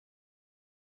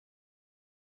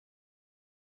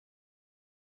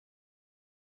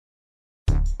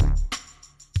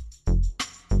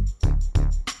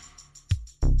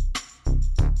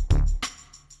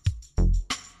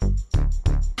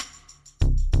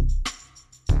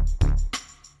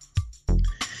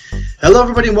Hello,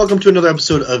 everybody, and welcome to another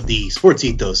episode of the Sports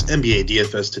Ethos NBA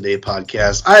DFS Today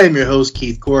podcast. I am your host,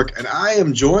 Keith Cork, and I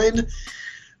am joined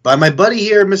by my buddy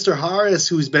here, Mr. Harris,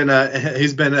 who's been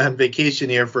on vacation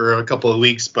here for a couple of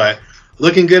weeks, but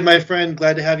looking good, my friend.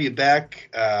 Glad to have you back.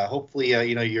 Hopefully,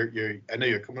 you're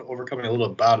overcoming a little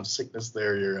bout of sickness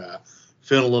there. You're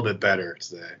feeling a little bit better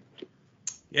today.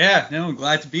 Yeah, no, I'm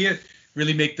glad to be it.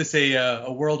 Really make this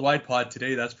a worldwide pod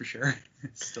today, that's for sure.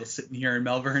 Still sitting here in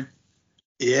Melbourne.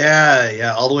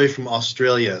 Yeah, all the way from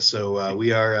Australia. So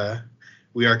we are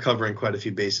covering quite a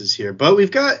few bases here, but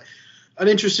we've got an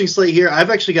interesting slate here.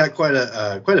 I've actually got quite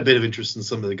a bit of interest in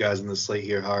some of the guys in this slate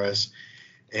here, Harris,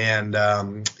 and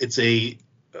it's a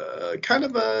kind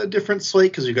of a different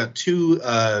slate because we've got two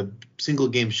single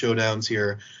game showdowns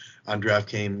here on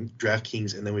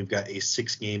DraftKings, and then we've got a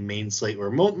 6-game main slate. We're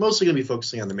mostly going to be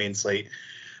focusing on the main slate,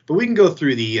 but we can go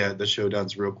through the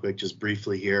showdowns real quick, just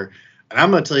briefly here. And I'm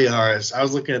going to tell you, Harris, I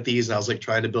was looking at these and I was like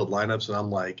trying to build lineups, and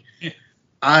I'm like,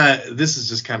 this is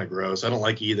just kind of gross. I don't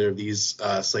like either of these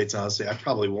slates, honestly. I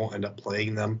probably won't end up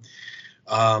playing them.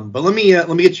 But let me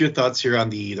get your thoughts here on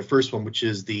the first one, which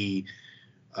is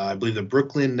I believe the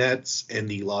Brooklyn Nets and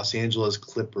the Los Angeles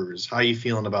Clippers. How are you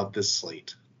feeling about this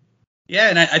slate? Yeah,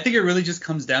 and I think it really just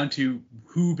comes down to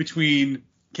who between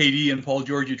KD and Paul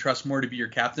George you trust more to be your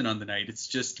captain on the night. It's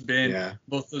just been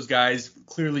both those guys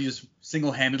clearly just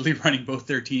single-handedly running both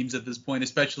their teams at this point,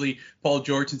 especially Paul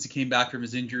George, since he came back from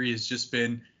his injury, has just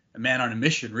been a man on a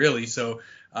mission, really. So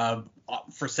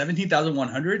for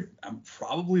 17,100, I'm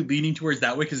probably leaning towards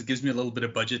that way because it gives me a little bit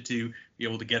of budget to be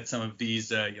able to get some of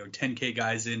these 10K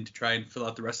guys in to try and fill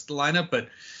out the rest of the lineup. But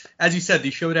as you said,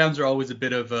 these showdowns are always a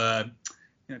bit of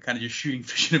kind of just shooting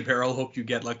fish in a barrel. Hope you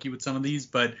get lucky with some of these,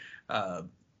 but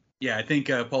I think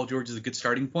Paul George is a good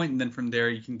starting point, and then from there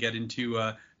you can get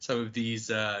into some of these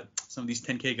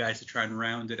 10K guys to try and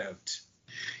round it out.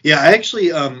 Yeah, I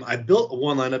actually I built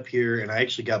one lineup here, and I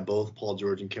actually got both Paul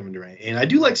George and Kevin Durant, and I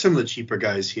do like some of the cheaper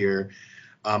guys here.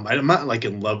 I'm not like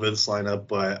in love with this lineup,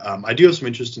 but I do have some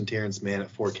interest in Terrence Mann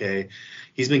at 4K.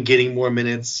 He's been getting more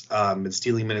minutes and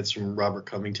stealing minutes from Robert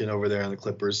Covington over there on the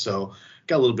Clippers, so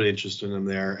got a little bit of interest in him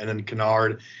there. And then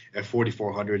Kennard at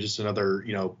 4,400, just another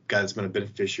guy that's been a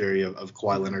beneficiary of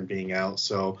Kawhi Leonard being out.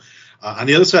 So on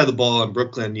the other side of the ball in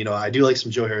Brooklyn, I do like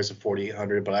some Joe Harris at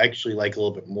 4,800, but I actually like a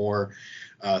little bit more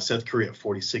Seth Curry at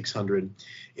 4,600.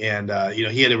 And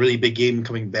he had a really big game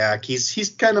coming back. He's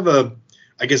kind of a,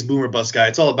 I guess, boomer bust guy.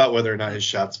 It's all about whether or not his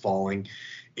shot's falling.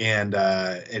 And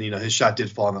his shot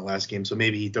did fall in that last game, so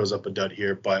maybe he throws up a dud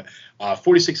here. But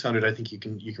 4,600, I think you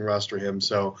can roster him.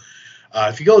 So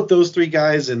if you go with those three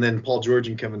guys and then Paul George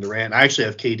and Kevin Durant, I actually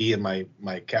have KD in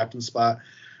my captain spot.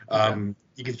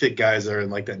 You can fit guys that are in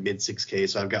like that mid 6K.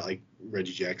 So I've got like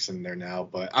Reggie Jackson there now.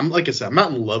 But like I said, I'm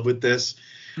not in love with this.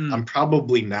 I'm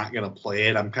probably not going to play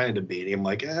it. I'm kind of debating. I'm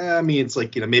like, it's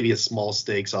like, maybe a small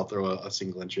stakes. I'll throw a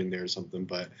single entry in there or something.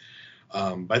 But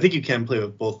I think you can play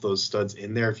with both those studs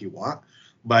in there if you want.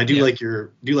 But I do like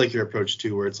your approach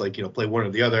too, where it's like, play one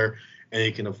or the other, and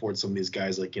you can afford some of these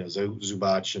guys like,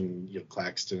 Zubac and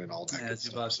Claxton and all that. Yeah,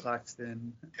 Zubac,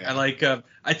 Claxton. Yeah.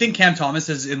 I think Cam Thomas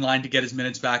is in line to get his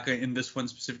minutes back in this one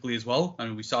specifically as well. I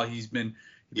mean, we saw he's been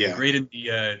great in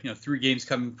the 3 games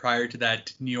coming prior to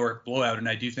that New York blowout, and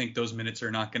I do think those minutes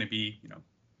are not going to be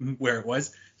where it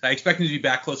was. So I expect him to be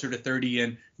back closer to 30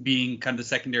 and being kind of the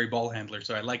secondary ball handler.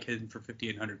 So I like him for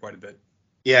 5,800 quite a bit.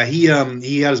 Yeah, he had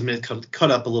his minutes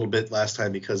cut up a little bit last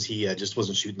time because he just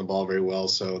wasn't shooting the ball very well.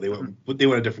 So they went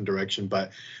a different direction.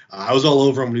 But I was all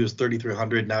over him when he was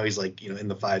 3,300. Now he's like in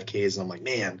the 5Ks, and I'm like,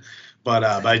 man. But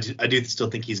I do still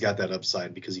think he's got that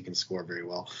upside because he can score very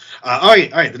well. All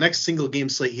right. The next single game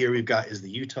slate here we've got is the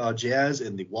Utah Jazz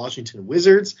and the Washington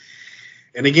Wizards.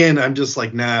 And again, I'm just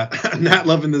like not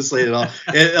loving this slate at all.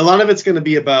 A lot of it's going to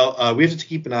be about we have to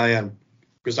keep an eye on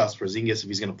Kristaps Porzingis if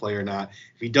he's going to play or not.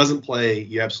 If he doesn't play,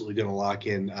 you're absolutely going to lock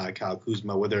in Kyle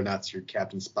Kuzma, whether or not it's your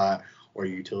captain spot or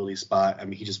your utility spot. I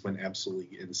mean, he just went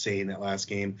absolutely insane that last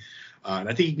game, and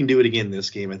I think he can do it again this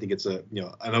game. I think it's an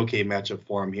okay matchup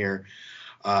for him here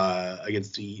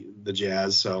against the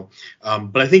Jazz. So,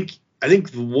 but I think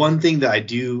the one thing that I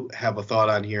do have a thought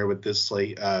on here with this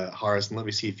slate, Horace, and let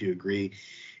me see if you agree,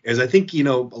 is I think a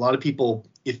lot of people,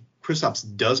 if Kristaps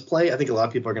does play, I think a lot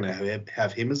of people are going to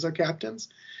have him as their captains.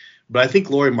 But I think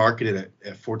Lauri marketed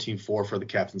at 14-4 for the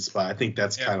captain spot. I think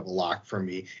that's kind of a lock for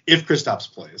me if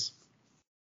Kristaps plays.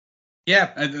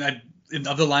 Yeah,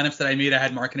 of the lineups that I made, I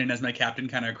had Markkanen as my captain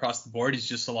kind of across the board. He's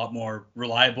just a lot more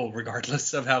reliable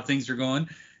regardless of how things are going.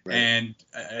 Right. And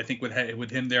I think with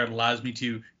him there, it allows me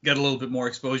to get a little bit more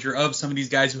exposure of some of these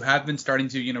guys who have been starting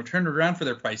to, turn it around for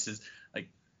their prices. Like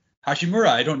Hashimura,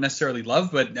 I don't necessarily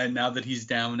love, but now that he's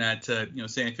down at say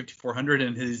at 5,400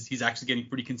 and he's actually getting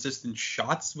pretty consistent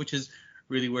shots, which is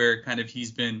really where kind of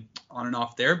he's been on and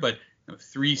off there. But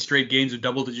 3 straight games of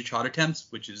double-digit shot attempts,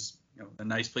 which is a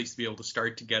nice place to be able to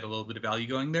start to get a little bit of value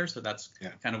going there. So that's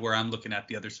kind of where I'm looking at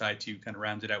the other side to kind of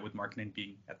round it out with Markkanen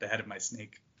being at the head of my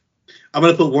snake. I'm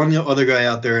gonna put one other guy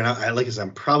out there, and I like I said,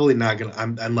 I'm probably not gonna.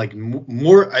 I'm like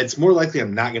more. It's more likely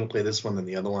I'm not gonna play this one than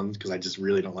the other one because I just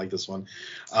really don't like this one.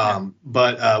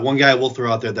 But one guy I will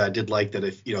throw out there that I did like that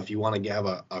if you want to have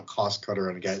a cost cutter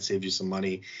on a guy that saves you some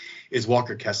money is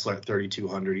Walker Kessler at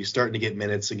 3,200. He's starting to get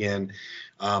minutes again.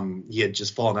 He had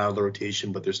just fallen out of the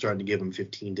rotation, but they're starting to give him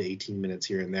 15 to 18 minutes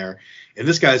here and there. And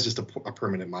this guy's just a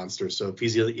permanent monster. So if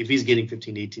he's getting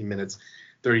 15 to 18 minutes,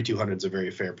 3,200 is a very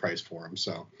fair price for him.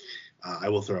 So I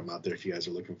will throw him out there if you guys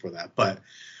are looking for that. But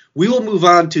we will move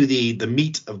on to the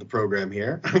meat of the program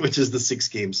here, which is the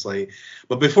 6-game slate.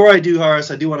 But before I do, Horace,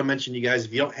 I do want to mention you guys,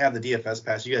 if you don't have the DFS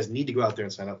pass, you guys need to go out there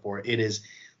and sign up for it. It is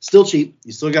still cheap.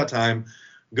 You still got time.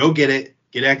 Go get it.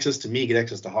 Get access to me, get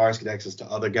access to Horace, get access to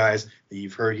other guys that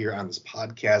you've heard here on this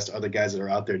podcast, other guys that are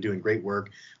out there doing great work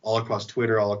all across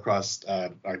Twitter, all across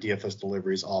our DFS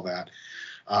deliveries, all that.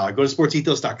 Go to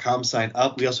sportsethos.com, sign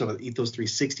up. We also have an Ethos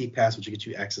 360 pass, which will get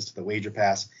you access to the wager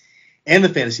pass and the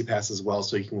fantasy pass as well,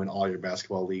 so you can win all your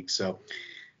basketball leagues. So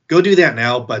go do that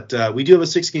now. But we do have a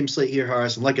 6-game slate here,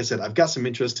 Horace. And like I said, I've got some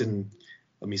interest in,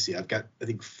 let me see, I've got, I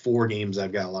think, 4 games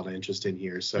I've got a lot of interest in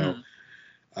here. So,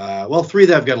 3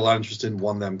 that I've got a lot of interest in,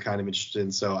 1 that I'm kind of interested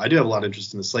in. So I do have a lot of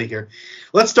interest in the slate here.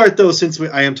 Let's start, though, since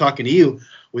I am talking to you,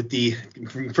 with the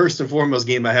first and foremost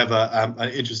game I have I'm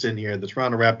interested in here, the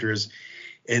Toronto Raptors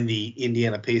and the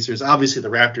Indiana Pacers. Obviously, the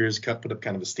Raptors put up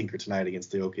kind of a stinker tonight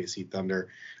against the OKC Thunder.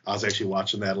 I was actually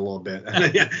watching that a little bit.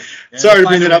 Sorry to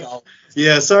bring that up.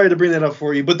 Yeah, sorry to bring that up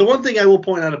for you. But the one thing I will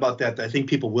point out about that I think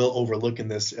people will overlook in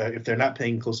this, if they're not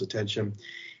paying close attention,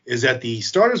 is that the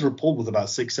starters were pulled with about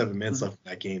 6-7 minutes left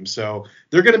in that game. So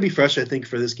they're going to be fresh, I think,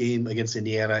 for this game against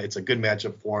Indiana. It's a good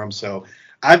matchup for them. So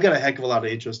I've got a heck of a lot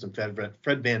of interest in Fred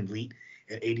VanVleet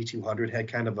at 8,200.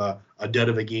 Had kind of a dud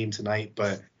of a game tonight,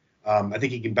 but I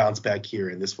think he can bounce back here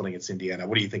in this one against Indiana.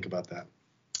 What do you think about that?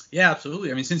 Yeah,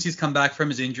 absolutely. I mean, since he's come back from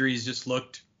his injury, he's just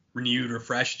looked renewed or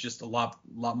fresh, just a lot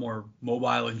more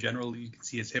mobile in general. You can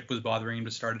see his hip was bothering him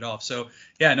to start it off. So,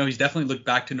 yeah, no, he's definitely looked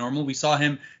back to normal. We saw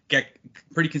him get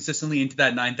pretty consistently into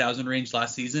that 9,000 range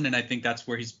last season, and I think that's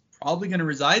where he's probably going to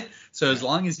reside. So as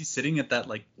long as he's sitting at that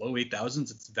like low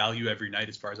 8,000s, it's value every night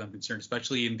as far as I'm concerned,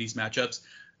 especially in these matchups.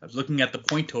 I was looking at the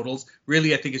point totals.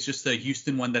 Really, I think it's just the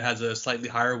Houston one that has a slightly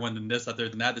higher one than this. Other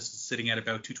than that, this is sitting at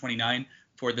about 229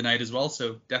 for the night as well.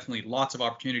 So definitely lots of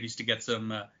opportunities to get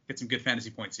some good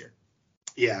fantasy points here.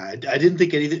 Yeah, I didn't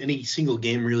think any single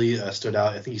game really stood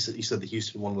out. I think you said the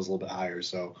Houston one was a little bit higher,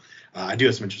 so I do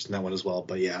have some interest in that one as well.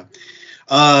 But yeah,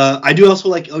 I do also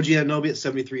like OG Anunoby at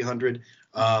 7,300.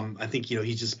 I think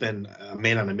he's just been a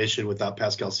man on a mission without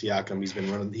Pascal Siakam.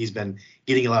 He's been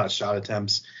getting a lot of shot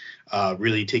attempts,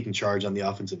 really taking charge on the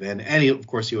offensive end, and of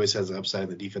course he always has an upside on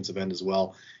the defensive end as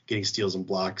well, getting steals and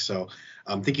blocks. So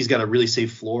I think he's got a really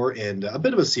safe floor and a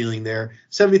bit of a ceiling there.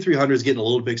 7,300 is getting a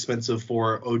little bit expensive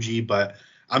for OG, but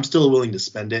I'm still willing to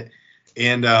spend it.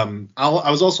 And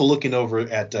I was also looking over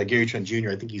at Gary Trent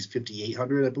Jr. I think he's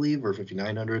 5,800, I believe, or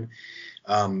 5,900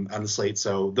 on the slate.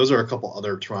 So those are a couple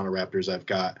other Toronto Raptors I've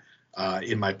got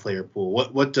in my player pool.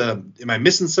 What am I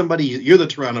missing? Somebody? You're the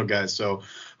Toronto guy, so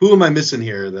who am I missing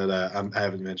here that I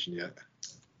haven't mentioned yet?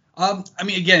 I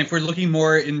mean, again, if we're looking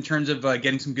more in terms of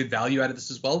getting some good value out of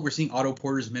this as well, we're seeing Otto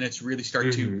Porter's minutes really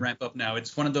start to ramp up now.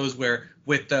 It's one of those where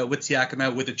with Siakam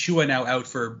out, with Achua now out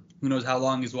for who knows how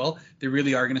long as well, they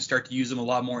really are going to start to use him a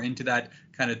lot more into that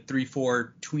kind of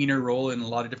 3-4 tweener role in a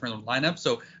lot of different lineups.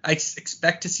 So I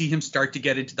expect to see him start to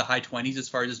get into the high 20s as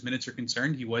far as his minutes are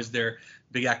concerned. He was their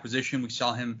big acquisition. We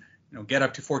saw him get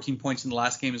up to 14 points in the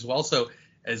last game as well. So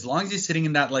as long as he's sitting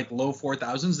in that like low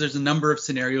 4,000s, there's a number of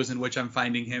scenarios in which I'm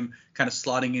finding him kind of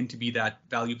slotting in to be that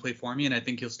value play for me, and I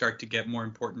think he'll start to get more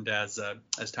important as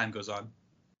time goes on.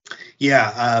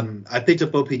 Yeah, I picked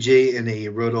up OPJ in a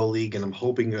Roto league, and I'm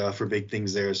hoping for big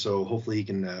things there. So hopefully he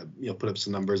can put up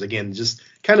some numbers. Again, just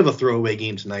kind of a throwaway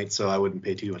game tonight, so I wouldn't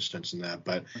pay too much attention to that.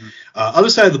 But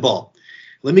other side of the ball.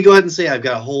 Let me go ahead and say I've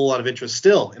got a whole lot of interest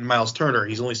still in Miles Turner.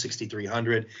 He's only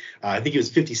 6,300. I think he was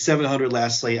 5,700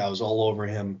 last slate. I was all over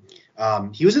him.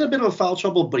 He was in a bit of a foul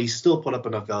trouble, but he still put up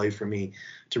enough value for me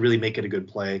to really make it a good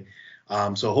play.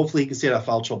 So hopefully he can stay out of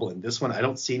foul trouble in this one. I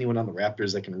don't see anyone on the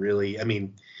Raptors that can really – I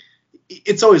mean,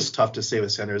 it's always tough to say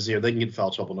with centers. They can get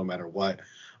foul trouble no matter what.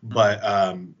 But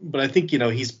I think,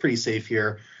 he's pretty safe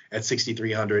here at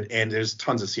 6,300, and there's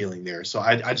tons of ceiling there. So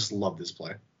I just love this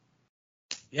play.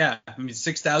 Yeah, I mean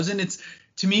 6,000. It's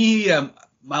to me,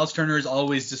 Miles Turner is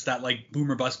always just that like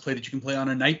boom or bust play that you can play on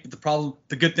a night. But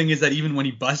the good thing is that even when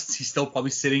he busts, he's still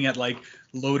probably sitting at like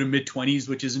low to mid 20s,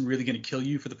 which isn't really going to kill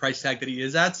you for the price tag that he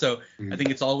is at. So I think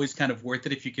it's always kind of worth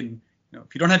it if you can.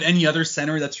 If you don't have any other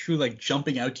center that's true like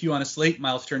jumping out to you on a slate,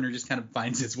 Miles Turner just kind of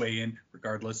finds his way in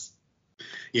regardless.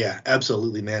 Yeah,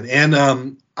 absolutely, man. And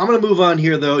I'm going to move on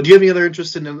here, though. Do you have any other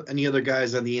interest in any other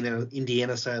guys on the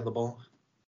Indiana side of the ball?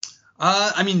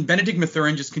 I mean, Benedict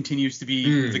Mathurin just continues to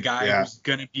be the guy yeah. who's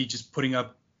going to be just putting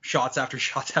up shots after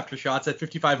shots after shots at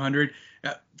 5,500.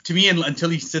 To me, until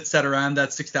he sits at around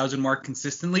that 6,000 mark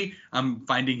consistently, I'm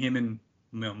finding him in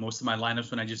most of my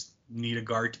lineups when I just need a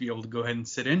guard to be able to go ahead and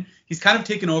sit in. He's kind of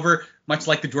taken over, much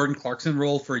like the Jordan Clarkson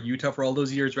role for Utah for all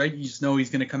those years, right? You just know he's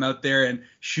going to come out there and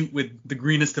shoot with the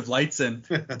greenest of lights, and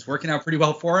it's working out pretty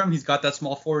well for him. He's got that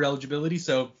small forward eligibility,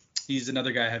 so he's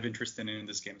another guy I have interest in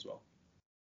this game as well.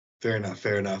 Fair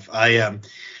enough. I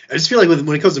just feel like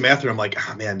when it comes to Mathurin, I'm like,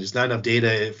 oh man, there's not enough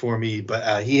data for me.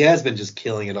 But he has been just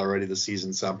killing it already this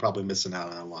season, so I'm probably missing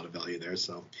out on a lot of value there.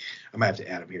 So I might have to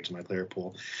add him here to my player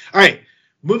pool. All right,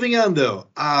 moving on though.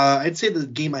 I'd say the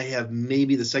game I have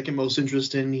maybe the second most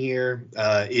interest in here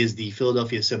is the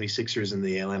Philadelphia 76ers and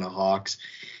the Atlanta Hawks.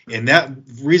 And that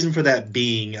reason for that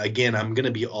being, again, I'm going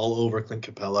to be all over Clint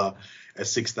Capella at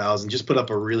 6,000. Just put up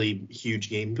a really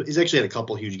huge game. He's actually had a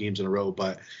couple huge games in a row,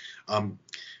 but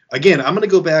again, I'm going to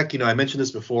go back. I mentioned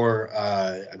this before,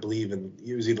 I believe, and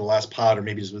it was either the last pod or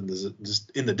maybe just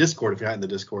in the Discord. If you're not in the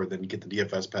Discord, then you get the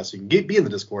DFS pass so you can be in the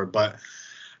Discord. But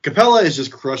Capella is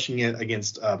just crushing it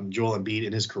against Joel Embiid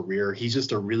in his career. He's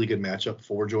just a really good matchup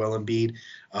for Joel Embiid.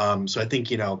 So I think,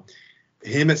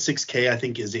 him at 6K, I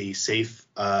think, is a safe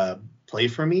play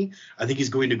for me. I think he's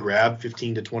going to grab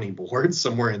 15 to 20 boards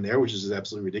somewhere in there, which is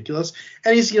absolutely ridiculous.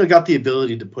 And he's got the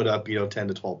ability to put up 10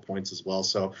 to 12 points as well.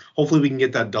 So hopefully we can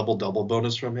get that double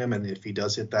bonus from him. And if he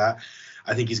does hit that,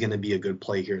 I think he's going to be a good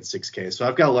play here at 6K. So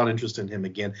I've got a lot of interest in him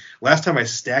again. Last time I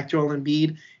stacked Joel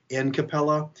Embiid and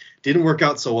Capella, didn't work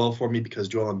out so well for me because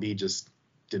Joel Embiid just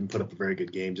didn't put up a very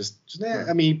good game.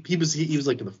 I mean, he was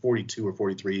like in the 42 or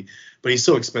 43, but he's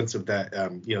so expensive that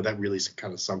that really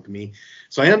kind of sunk me.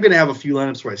 So I am going to have a few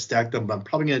lineups where I stack them, but I'm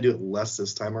probably going to do it less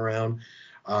this time around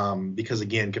because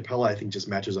again, Capella I think just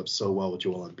matches up so well with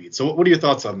Joel Embiid. So what are your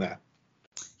thoughts on that?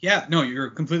 Yeah, no, you're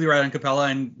completely right on Capella,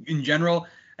 and in general,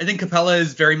 I think Capella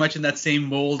is very much in that same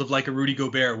mold of like a Rudy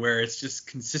Gobert, where it's just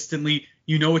consistently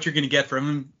what you're going to get from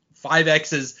him.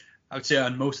 5x is, I would say,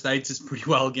 on most nights is pretty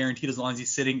well guaranteed as long as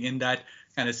he's sitting in that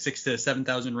kind of 6,000 to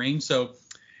 7,000 range. So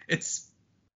it's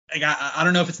like, I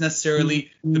don't know if it's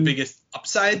necessarily the biggest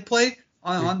upside play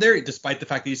on there, despite the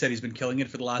fact that you said he's been killing it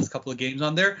for the last couple of games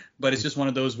on there. But it's just one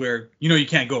of those where you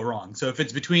can't go wrong. So if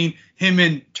it's between him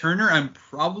and Turner, I'm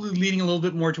probably leaning a little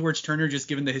bit more towards Turner, just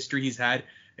given the history he's had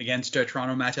against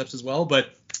Toronto matchups as well. But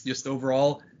just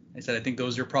overall, I said I think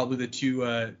those are probably the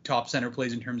two top center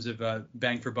plays in terms of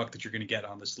bang for buck that you're going to get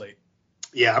on the slate.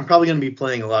 Yeah, I'm probably going to be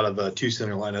playing a lot of two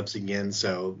center lineups again,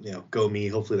 so go me.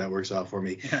 Hopefully that works out for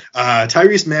me. Yeah.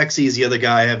 Tyrese Maxey is the other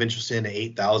guy I have interest in at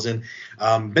 8,000.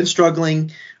 Been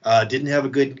struggling, didn't have a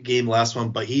good game last one,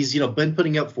 but he's been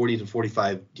putting up 40 to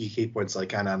 45 DK points like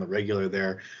kind of on the regular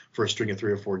there for a string of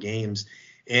 3 or 4 games.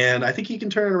 And I think he can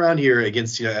turn it around here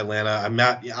against Atlanta. I'm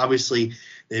not obviously.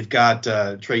 They've got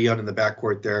Trae Young in the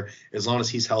backcourt there. As long as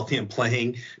he's healthy and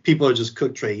playing, people are just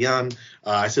cooked Trae Young.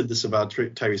 I said this about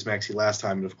Tyrese Maxey last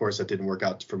time, and of course that didn't work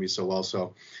out for me so well.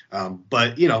 So,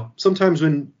 but sometimes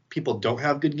when people don't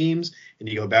have good games and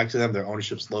you go back to them, their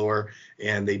ownership's lower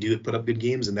and they do put up good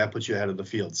games, and that puts you ahead of the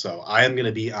field. So I am going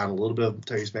to be on a little bit of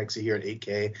Tyrese Maxey here at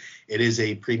 8K. It is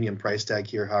a premium price tag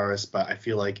here, Harris, but I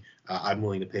feel like I'm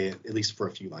willing to pay it at least for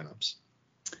a few lineups.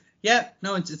 Yeah,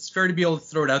 no, it's fair to be able to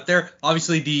throw it out there.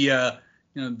 Obviously, the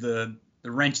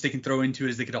wrench they can throw into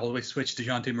is they could always switch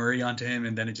DeJounte Murray onto him,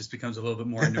 and then it just becomes a little bit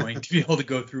more annoying to be able to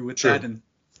go through with that. And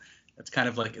that's kind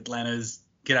of like Atlanta's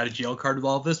get out of jail card with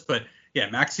all of this. But yeah,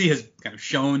 Maxey has kind of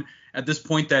shown at this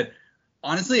point that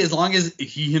honestly, as long as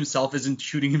he himself isn't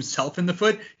shooting himself in the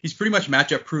foot, he's pretty much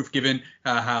matchup proof given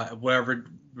whatever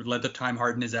length of time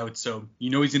Harden is out. So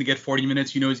he's going to get 40 minutes.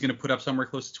 He's going to put up somewhere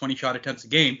close to 20 shot attempts a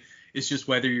game. It's just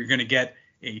whether you're going to get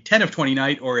a 10 of 20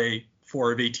 night or a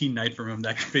 4 of 18 night from him.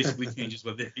 That basically changes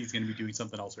whether he's going to be doing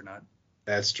something else or not.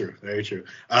 That's true. Very true.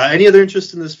 Any other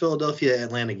interest in this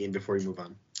Philadelphia-Atlanta game before we move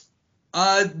on?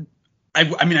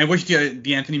 I mean, I wish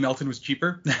the Anthony Melton was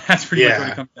cheaper. That's pretty much what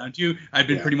it comes down to. I've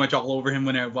been pretty much all over him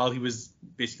while he was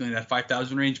basically in that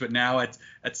 5,000 range, but now at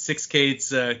 6K,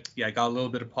 it's got a little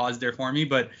bit of pause there for me.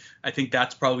 But I think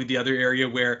that's probably the other area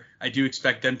where I do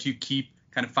expect them to keep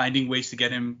kind of finding ways to get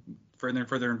him further and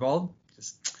further involved.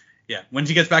 Yeah, when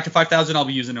he gets back to 5,000, I'll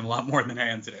be using him a lot more than I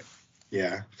am today.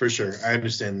 Yeah, for sure. I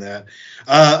understand that.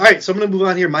 All right, so I'm going to move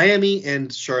on here. Miami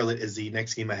and Charlotte is the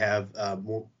next game I have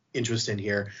more interest in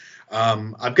here.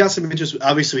 I've got some interest.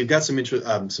 Obviously, we've got some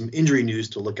injury news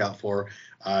to look out for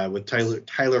with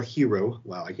Tyler Hero.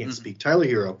 Wow, I can't speak. Tyler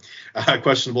Hero,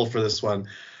 questionable for this one.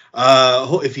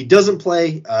 If he doesn't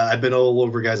play, I've been all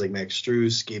over guys like Max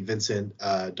Strus, Gabe Vincent,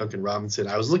 Duncan Robinson.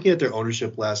 I was looking at their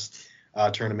ownership last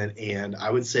tournament, and I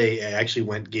would say I actually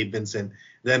went Gabe Vincent,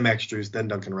 then Max Strus, then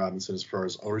Duncan Robinson as far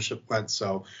as ownership went.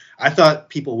 So I thought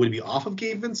people would be off of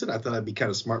Gabe Vincent. I thought I'd be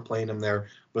kind of smart playing him there,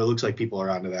 but it looks like people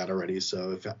are onto that already.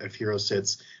 So if Hero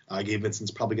sits, Gabe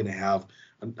Vincent's probably going to have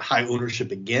a high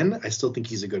ownership again. I still think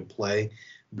he's a good play,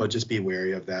 but just be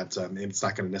wary of that. It's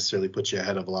not going to necessarily put you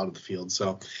ahead of a lot of the field.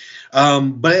 So,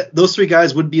 but those three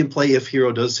guys would be in play if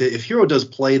Hero does sit. If Hero does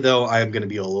play, though, I am going to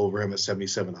be all over him at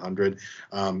 7,700.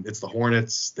 It's the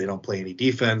Hornets. They don't play any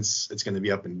defense. It's going to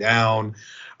be up and down.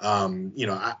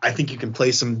 I think you can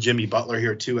play some Jimmy Butler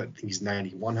here too. I think he's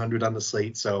 9,100 on the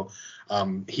slate. So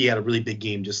he had a really big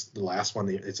game just the last one.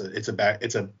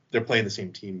 They're playing the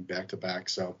same team back to back.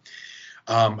 So.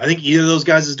 I think either of those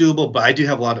guys is doable, but I do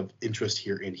have a lot of interest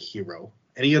here in Hero.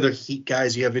 Any other Heat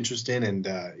guys you have interest in? And,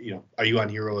 are you on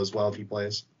Hero as well if he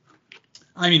plays?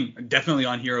 I mean, definitely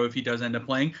on Hero if he does end up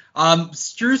playing.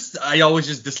 Strus, I always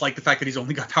just dislike the fact that he's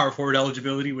only got power forward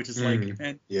eligibility, which is he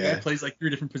plays like 3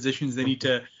 different positions. They need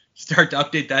to start to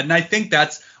update that. And I think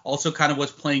that's also kind of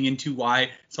what's playing into why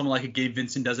someone like a Gabe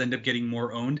Vincent does end up getting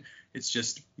more owned. It's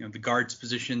just, the guards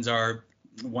positions are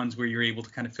ones where you're able to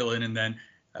kind of fill in, and then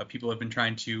people have been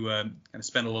trying to kind of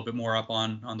spend a little bit more up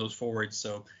on those forwards.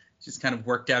 So it's just kind of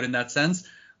worked out in that sense.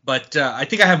 But I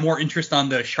think I have more interest on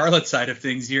the Charlotte side of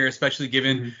things here, especially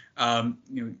given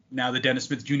now the Dennis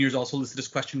Smith Jr. is also listed as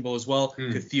questionable as well.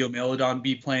 Could Theo Maledon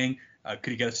be playing?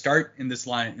 Could he get a start in this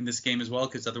game as well?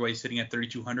 Because otherwise he's sitting at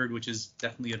 3,200, which is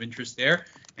definitely of interest there.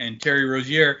 And Terry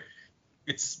Rozier,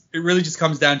 it really just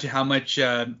comes down to how much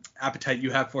appetite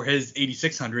you have for his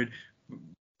 8,600.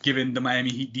 Given the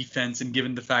Miami Heat defense and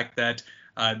given the fact that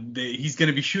he's going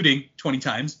to be shooting 20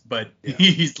 times, but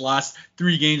he's the last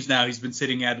 3 games now, he's been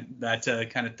sitting at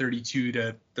that kind of 32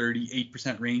 to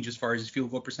 38% range as far as his field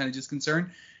goal percentage is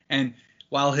concerned. And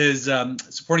while his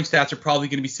supporting stats are probably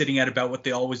going to be sitting at about what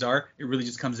they always are, it really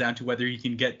just comes down to whether he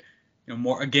can get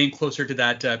a game closer to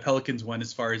that Pelicans one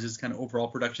as far as his kind of overall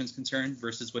production is concerned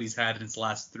versus what he's had in his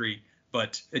last 3.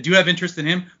 But I do have interest in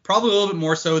him, probably a little bit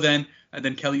more so than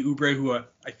Kelly Oubre, who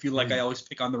I feel like I always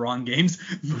pick on the wrong games.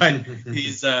 But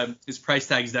his price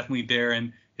tag is definitely there,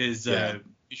 and his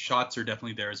shots are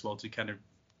definitely there as well to kind of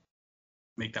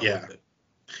make that worth it.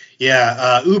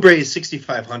 Yeah, Oubre is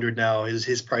 6,500 now.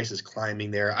 His price is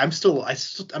climbing there. I'm still on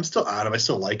him. I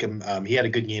still like him. He had a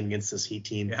good game against this Heat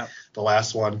team, the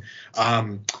last one.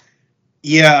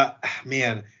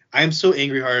 Man. I am so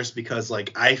angry, Harris, because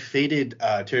I faded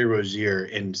Terry Rozier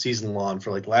in season long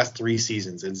for the last 3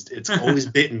 seasons. It's always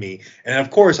bitten me. And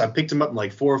of course, I picked him up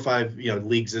in 4 or 5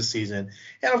 leagues this season.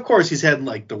 And of course, he's had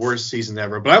the worst season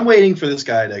ever. But I'm waiting for this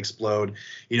guy to explode.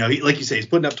 He, like you say, he's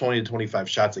putting up 20 to 25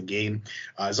 shots a game.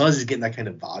 As long as he's getting that kind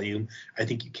of volume, I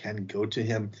think you can go to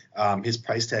him. His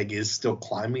price tag is still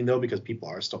climbing though because people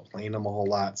are still playing him a whole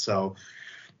lot. So.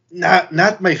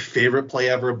 Not my favorite play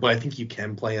ever, but I think you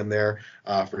can play him there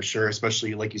for sure,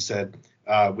 especially like you said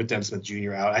with Dennis Smith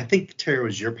Jr. out. I think Terry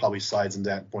Rozier probably slides into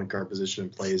that point guard position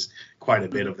and plays quite a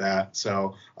bit of that.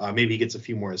 So maybe he gets a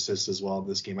few more assists as well in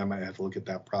this game. I might have to look at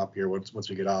that prop here once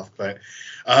we get off. But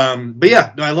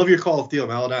yeah, no, I love your call of Theo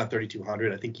Maledon at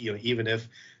 3,200. I think even if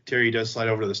Terry does slide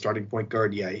over to the starting point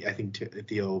guard, I think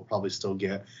Theo will probably still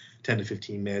get 10 to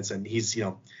 15 minutes, and he's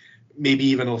maybe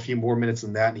even a few more minutes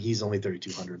than that, and he's only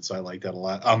 3,200, so I like that a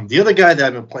lot. The other guy that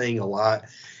I've been playing a lot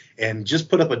and just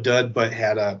put up a dud but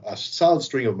had a solid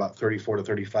string of about 34 to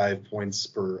 35 points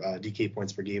per DK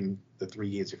points per game the 3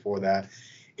 games before that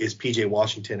is PJ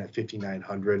Washington at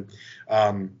 5,900.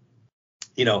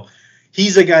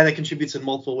 He's a guy that contributes in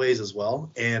multiple ways as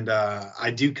well, and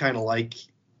I do kind of like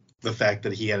the fact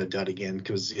that he had a dud again,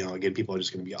 because again, people are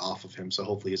just going to be off of him, so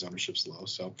hopefully his ownership's low.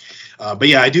 So but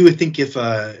yeah, I do think if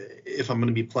I'm going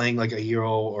to be playing a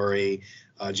Hero or a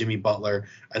Jimmy Butler,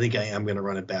 I think I am going to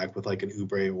run it back with an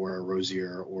Oubre or a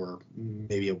Rozier or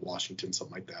maybe a Washington,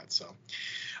 something like that. So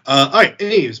all right,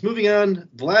 anyways, moving on.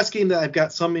 The last game that I've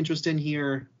got some interest in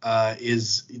here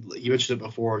is, you mentioned it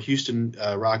before, Houston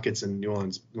Rockets and New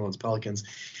Orleans Pelicans.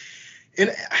 And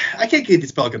I can't get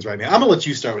these Pelicans right now. I'm gonna let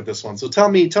you start with this one. So tell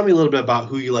me a little bit about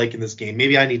who you like in this game.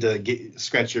 Maybe I need to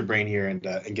scratch your brain here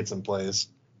and get some plays.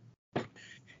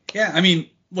 Yeah, I mean,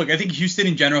 look, I think Houston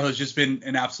in general has just been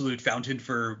an absolute fountain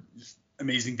for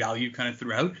amazing value kind of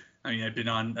throughout. I mean, I've been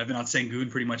on Sengun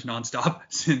pretty much nonstop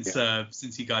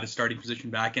since he got his starting position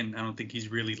back, and I don't think he's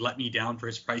really let me down for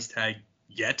his price tag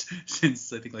yet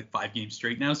since I think like 5 games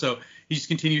straight now. So he just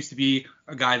continues to be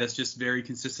a guy that's just very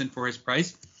consistent for his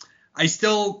price. I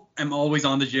still am always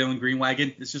on the Jalen Green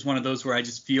wagon. It's just one of those where I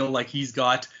just feel like he's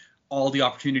got all the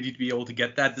opportunity to be able to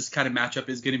get that. This kind of matchup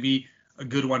is going to be a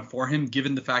good one for him,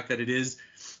 given the fact that it is,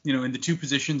 in the 2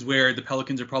 positions where the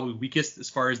Pelicans are probably weakest as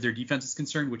far as their defense is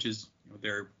concerned, which is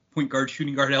their point guard,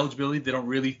 shooting guard eligibility. They don't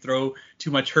really throw too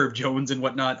much Herb Jones and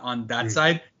whatnot on that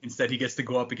side. Instead, he gets to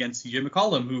go up against CJ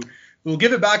McCollum, who will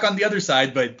give it back on the other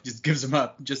side, but just gives him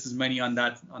up just as many on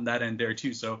that end there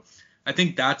too. So I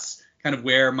think that's kind of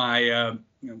where my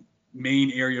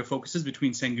main area of focus is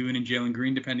between Sengun and Jalen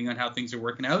Green, depending on how things are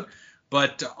working out.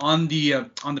 But on the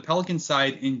Pelicans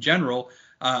side in general,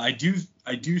 I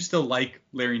do still like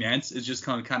Larry Nance. It just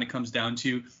kind of comes down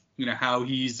to how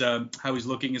he's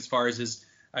looking as far as his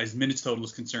minutes total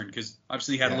is concerned, because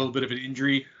obviously he had a little bit of an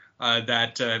injury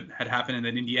that had happened in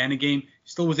that Indiana game. He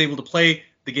still was able to play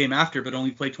the game after, but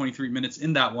only played 23 minutes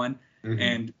in that one.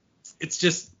 And it's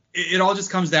just it all just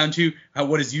comes down to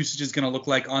what his usage is going to look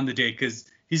like on the day, because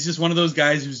he's just one of those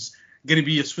guys who's going to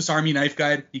be a Swiss Army knife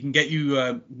guy. He can get you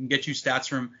stats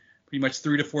from pretty much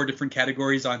 3 to 4 different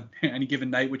categories on any given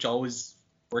night, which always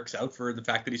works out for the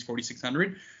fact that he's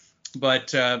 4,600.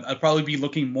 But I'd probably be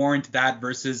looking more into that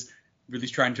versus really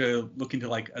trying to look into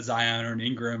like a Zion or an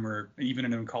Ingram or even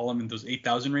an McCollum in those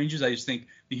 8,000 ranges. I just think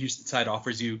the Houston side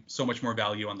offers you so much more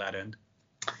value on that end.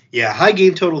 Yeah, high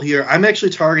game total here. I'm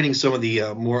actually targeting some of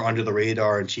the more under the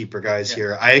radar and cheaper guys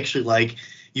here. I actually like,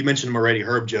 you mentioned him already,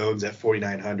 Herb Jones at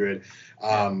 4,900.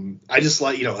 I just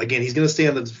like, again, he's going to stay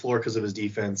on the floor because of his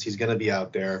defense. He's going to be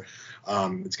out there.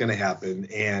 It's going to happen.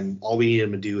 And all we need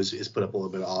him to do is put up a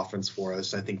little bit of offense for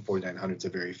us. I think 4,900 is a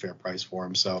very fair price for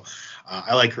him. So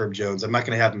I like Herb Jones. I'm not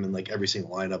going to have him in like every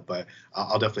single lineup, but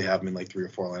I'll definitely have him in like 3 or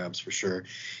 4 lineups for sure.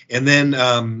 And then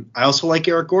I also like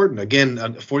Eric Gordon. Again,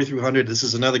 4,300. This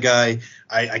is another guy.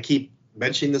 I keep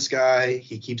mentioning this guy.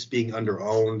 He keeps being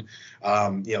underowned.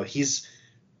 He's,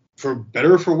 for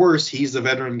better or for worse, he's the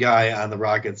veteran guy on the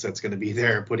Rockets that's going to be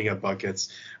there putting up buckets.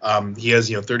 He has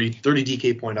 30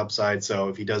 DK point upside, so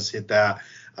if he does hit that,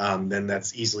 then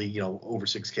that's easily over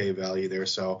 6K value there,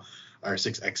 so or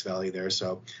 6X value there.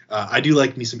 So I do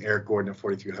like me some Eric Gordon at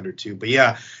 4,300 too. But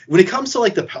yeah, when it comes to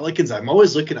like the Pelicans, I'm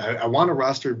always looking. I want to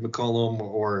roster McCollum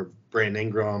or Brandon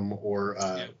Ingram or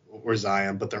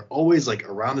Zion, but they're always like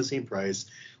around the same price,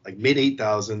 like mid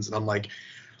 8,000s, and I'm like,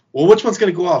 well, which one's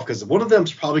going to go off? Because one of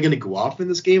them's probably going to go off in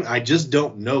this game. I just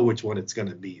don't know which one it's going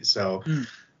to be. So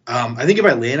I think if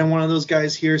I land on one of those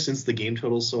guys here, since the game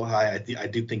total is so high, I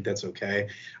do think that's okay.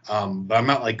 But I'm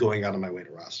not like going out of my way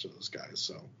to roster those guys.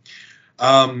 So,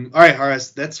 all right,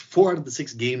 Horace, that's 4 out of the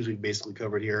 6 games we've basically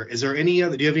covered here. Is there any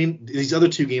other? Do you have any? These other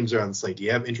 2 games are on the slate. Do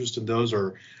you have interest in those,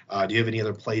 or do you have any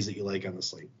other plays that you like on the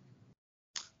slate?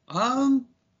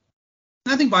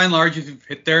 I think by and large you've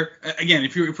hit there. Again,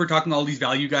 if we're talking all these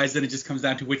value guys, then it just comes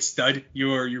down to which stud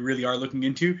you really are looking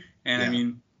into. And I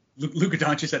mean, Luka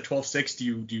Doncic at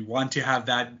 12.6. Do you want to have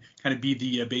that kind of be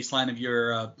the baseline of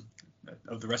your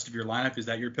of the rest of your lineup? Is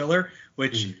that your pillar?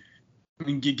 Which I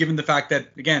mean, given the fact that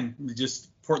again, just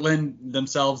Portland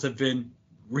themselves have been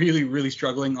really, really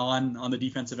struggling on the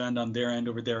defensive end, on their end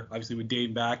over there, obviously with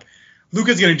Dame back.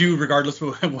 Luka's going to do regardless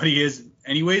of what he is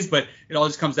anyways, but it all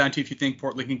just comes down to if you think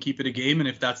Portland can keep it a game, and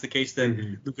if that's the case,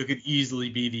 then Luka could easily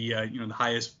be the the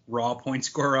highest raw point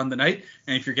scorer on the night,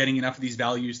 and if you're getting enough of these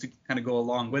values to kind of go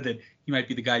along with it, he might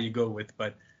be the guy you go with.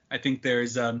 But I think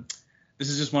there's this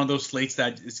is just one of those slates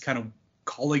that is kind of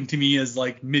calling to me as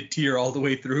like mid-tier all the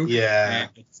way through. Yeah. And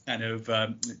it's kind of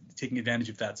taking advantage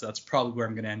of that, so that's probably where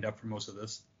I'm going to end up for most of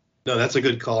this. No, that's a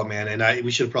good call, man, and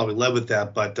we should have probably led with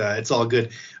that, but it's all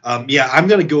good. I'm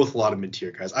gonna go with a lot of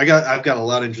mid-tier guys. I've got a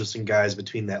lot of interesting guys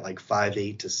between that like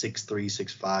 5'8" to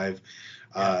 6'3",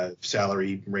 6'5"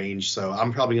 salary range. So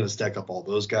I'm probably gonna stack up all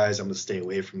those guys. I'm gonna stay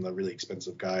away from the really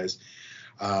expensive guys.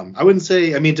 I wouldn't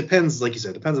say. I mean, it depends. Like you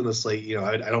said, it depends on the slate.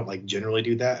 I don't like generally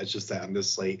do that. It's just that on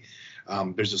this slate,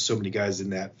 there's just so many guys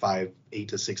in that 5'8"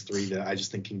 to 6'3" that I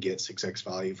just think can get 6X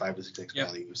value, 5 to 6X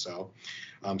value. So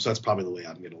that's probably the way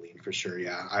I'm going to lean for sure.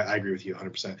 Yeah, I agree with you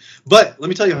 100%. But let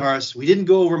me tell you, Horace, we didn't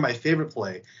go over my favorite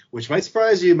play, which might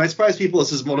surprise you, might surprise people.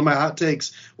 This is one of my hot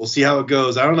takes. We'll see how it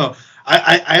goes. I don't know.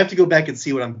 I have to go back and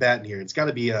see what I'm batting here. It's got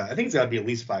to be, I think it's got to be at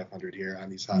least 500 here on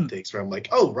these hot takes where I'm like,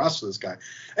 oh, roster this guy.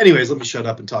 Anyways, let me shut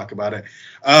up and talk about it.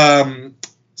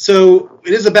 So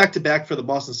it is a back-to-back for the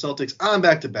Boston Celtics. On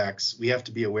back-to-backs, we have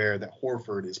to be aware that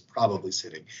Horford is probably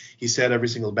sitting. He's had every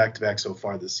single back-to-back so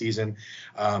far this season.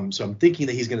 So I'm thinking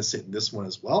that he's going to sit in this one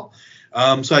as well.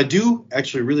 So I do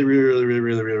actually really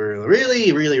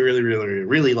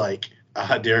like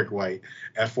Derek White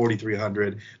at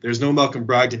 4,300. There's no Malcolm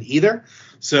Brogdon either.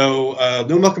 So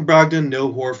no Malcolm Brogdon,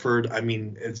 no Horford. I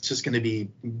mean, it's just going to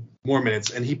be more minutes.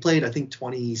 And he played, I think,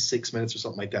 26 minutes or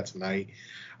something like that tonight.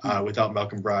 Without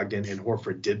Malcolm Brogdon, and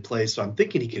Horford did play, so I'm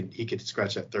thinking he could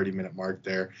scratch that 30-minute mark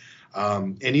there.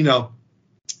 And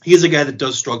he is a guy that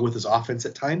does struggle with his offense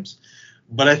at times,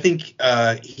 but I think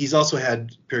he's also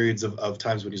had periods of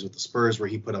times when he's with the Spurs where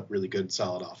he put up really good,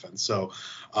 solid offense. So,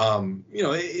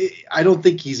 I don't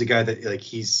think he's a guy that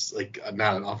he's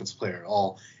not an offensive player at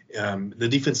all. The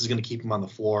defense is going to keep him on the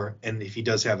floor, and if he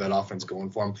does have that offense going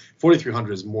for him,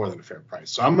 4,300 is more than a fair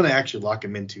price. So I'm going to actually lock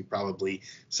him into probably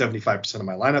 75% of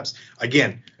my lineups.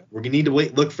 Again, we're going to need to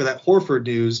look for that Horford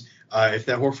news. If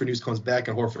that Horford news comes back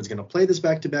and Horford's going to play this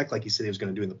back-to-back like he said he was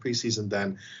going to do in the preseason,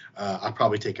 then I'll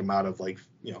probably take him out of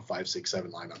 5, 6,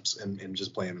 7 lineups and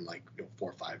just play him in 4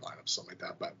 or 5 lineups, something like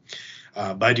that.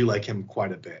 But I do like him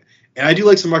quite a bit. And I do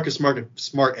like some Marcus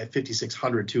Smart at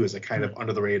 5,600 too as a kind of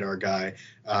under-the-radar guy.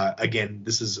 Again,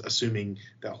 this is assuming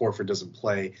that Horford doesn't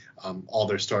play. All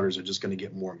their starters are just going to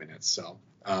get more minutes. So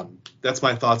that's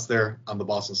my thoughts there on the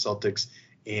Boston Celtics.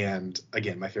 And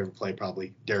again, my favorite play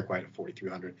probably Derek White at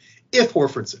 4,300 if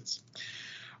Horford sits.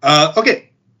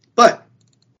 Okay, but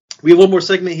we have one more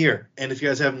segment here, and if you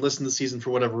guys haven't listened this season for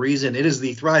whatever reason, it is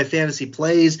the Thrive Fantasy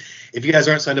Plays. If you guys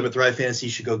aren't signed up at Thrive Fantasy,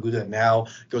 you should go do that now.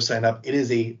 Go sign up. It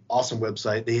is a awesome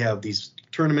website. They have these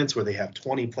tournaments where they have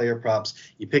 20 player props.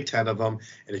 You pick 10 of them,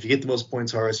 and if you get the most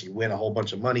points, Horace, you win a whole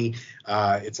bunch of money.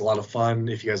 It's a lot of fun.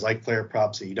 If you guys like player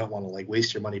props and you don't want to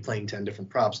waste your money playing 10 different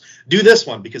props, do this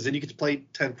one because then you get to play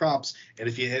 10 props, and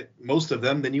if you hit most of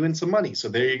them, then you win some money. So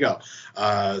there you go.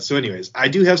 So anyways, I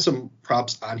do have some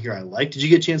props on here I like. Did you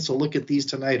get a chance to look at these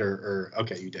tonight? Or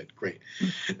okay, you did. Great.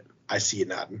 I see you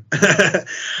nodding.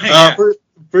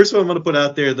 First one I'm going to put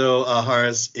out there, though,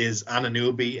 Horace, is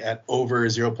Anunoby at over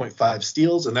 0.5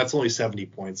 steals, and that's only 70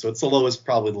 points. So it's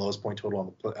probably the lowest point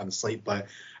total on the slate. But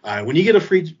when you get a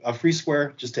free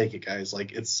square, just take it, guys.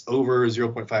 It's over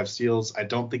 0.5 steals. I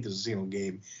don't think there's a single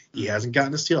game he hasn't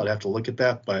gotten a steal. I'd have to look at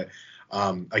that, but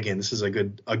again, this is a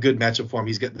good matchup for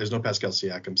him. There's no Pascal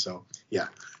Siakam, so yeah,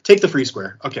 take the free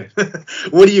square. Okay,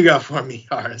 what do you got for me,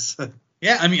 Horace?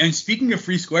 Yeah, I mean, speaking of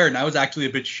free square, and I was actually a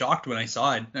bit shocked when I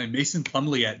saw it. Mason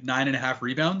Plumlee at 9.5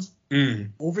 rebounds.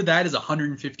 Over that is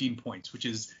 115 points, which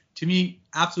is, to me,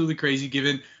 absolutely crazy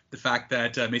given the fact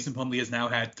that Mason Plumlee has now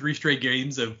had 3 straight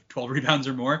games of 12 rebounds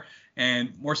or more.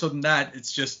 And more so than that,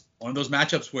 it's just one of those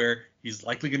matchups where he's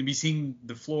likely going to be seeing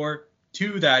the floor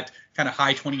to that kind of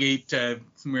high 28,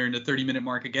 somewhere in the 30-minute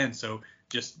mark again. So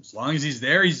just as long as he's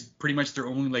there, he's pretty much their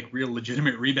only real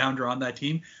legitimate rebounder on that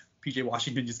team. PJ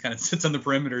Washington just kind of sits on the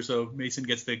perimeter, so Mason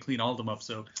gets to clean all of them up.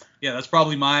 So yeah, that's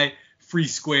probably my free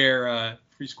square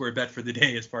bet for the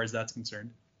day as far as that's concerned.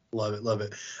 Love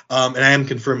it. And I am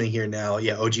confirming here now.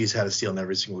 Yeah, OG's had a steal in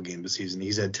every single game this season.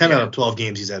 He's had 10 out of 12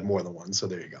 games. He's had more than one. So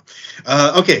there you go.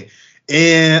 Okay.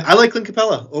 And I like Clint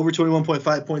Capella, over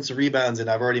 21.5 points and rebounds. And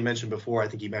I've already mentioned before, I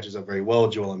think he matches up very well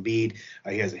with Joel Embiid.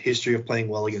 He has a history of playing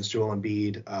well against Joel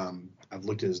Embiid. I've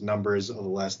looked at his numbers over the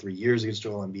last 3 years against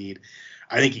Joel Embiid.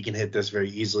 I think he can hit this very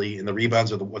easily, and the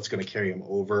rebounds are what's going to carry him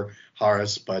over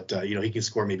Horace. But he can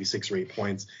score maybe 6 or 8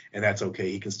 points, and that's okay.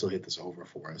 He can still hit this over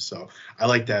for us. So I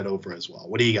like that over as well.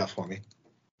 What do you got for me?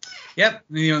 Yep.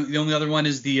 The only other one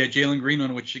is the Jalen Green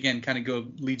one, which again kind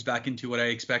of leads back into what I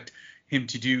expect him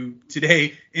to do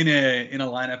today in a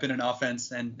lineup, in an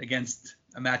offense, and against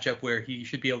a matchup where he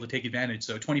should be able to take advantage.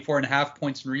 So 24.5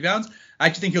 points and rebounds. I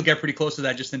actually think he'll get pretty close to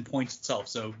that just in points itself.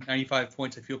 So 95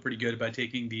 points, I feel pretty good about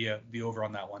taking the over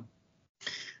on that one.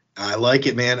 I like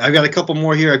it, man. I've got a couple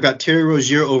more here. I've got Terry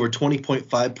Rozier over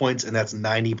 20.5 points, and that's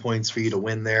 90 points for you to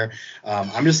win there.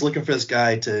 I'm just looking for this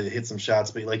guy to hit some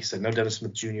shots, but like you said, no Dennis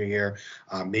Smith Jr. here.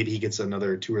 Maybe he gets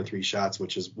another 2 or 3 shots,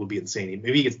 which will be insane.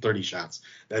 Maybe he gets 30 shots.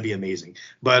 That'd be amazing.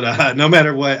 But no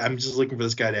matter what, I'm just looking for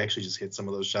this guy to actually just hit some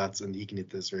of those shots, and he can hit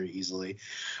this very easily.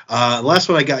 The last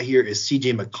one I got here is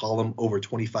CJ McCollum over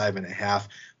 25.5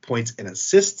 points and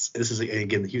assists. This is,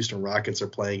 again, the Houston Rockets are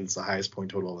playing. It's the highest point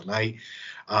total of the night.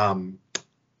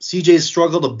 CJ's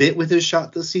struggled a bit with his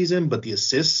shot this season, but the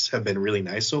assists have been really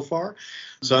nice so far.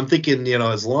 So I'm thinking,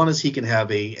 as long as he can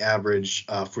have a average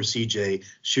for CJ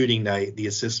shooting night, the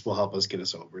assists will help us get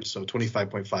us over. So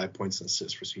 25.5 points and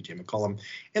assists for CJ McCollum,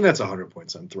 and that's 100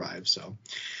 points on Thrive. So,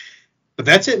 but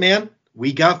that's it, man.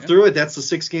 we got through it. That's the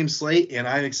 6-game slate, and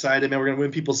I'm excited, man. We're going to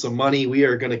win people some money. We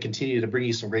are going to continue to bring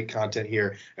you some great content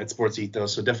here at Sports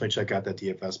Ethos, so definitely check out that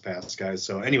DFS pass, guys.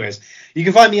 So anyways, you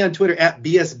can find me on Twitter at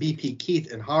BSBP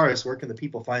Keith. And Horace, where can the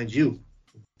people find you?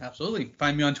 Absolutely.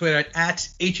 Find me on Twitter at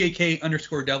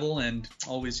HAK_devil, and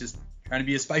always just trying to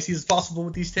be as spicy as possible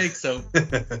with these takes. So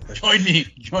join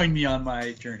me on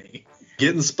my journey.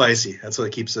 Getting spicy. That's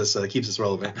what keeps us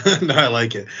relevant. No, I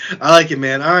like it. I like it,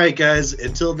 man. All right, guys.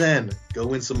 Until then, go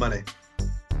win some money.